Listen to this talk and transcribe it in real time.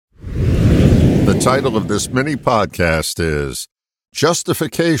title of this mini podcast is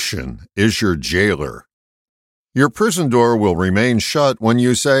Justification is Your Jailer. Your prison door will remain shut when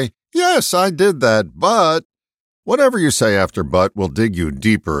you say, "Yes, I did that, but..." Whatever you say after "but" will dig you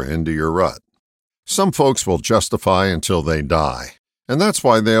deeper into your rut. Some folks will justify until they die, and that's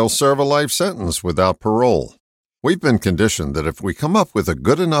why they'll serve a life sentence without parole. We've been conditioned that if we come up with a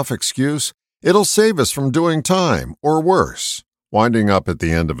good enough excuse, it'll save us from doing time, or worse, winding up at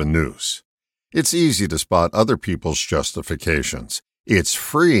the end of a noose. It's easy to spot other people's justifications. It's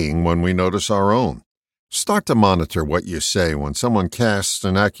freeing when we notice our own. Start to monitor what you say when someone casts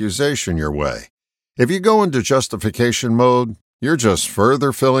an accusation your way. If you go into justification mode, you're just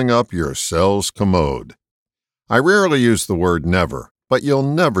further filling up your cell's commode. I rarely use the word never, but you'll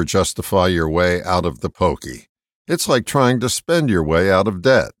never justify your way out of the pokey. It's like trying to spend your way out of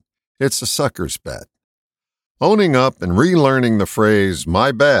debt. It's a sucker's bet. Owning up and relearning the phrase,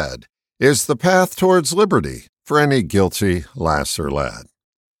 "my bad," is the path towards liberty for any guilty lass or lad.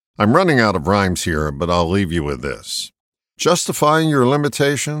 I'm running out of rhymes here, but I'll leave you with this. Justifying your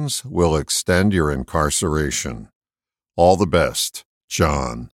limitations will extend your incarceration. All the best,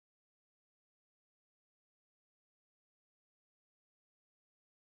 John.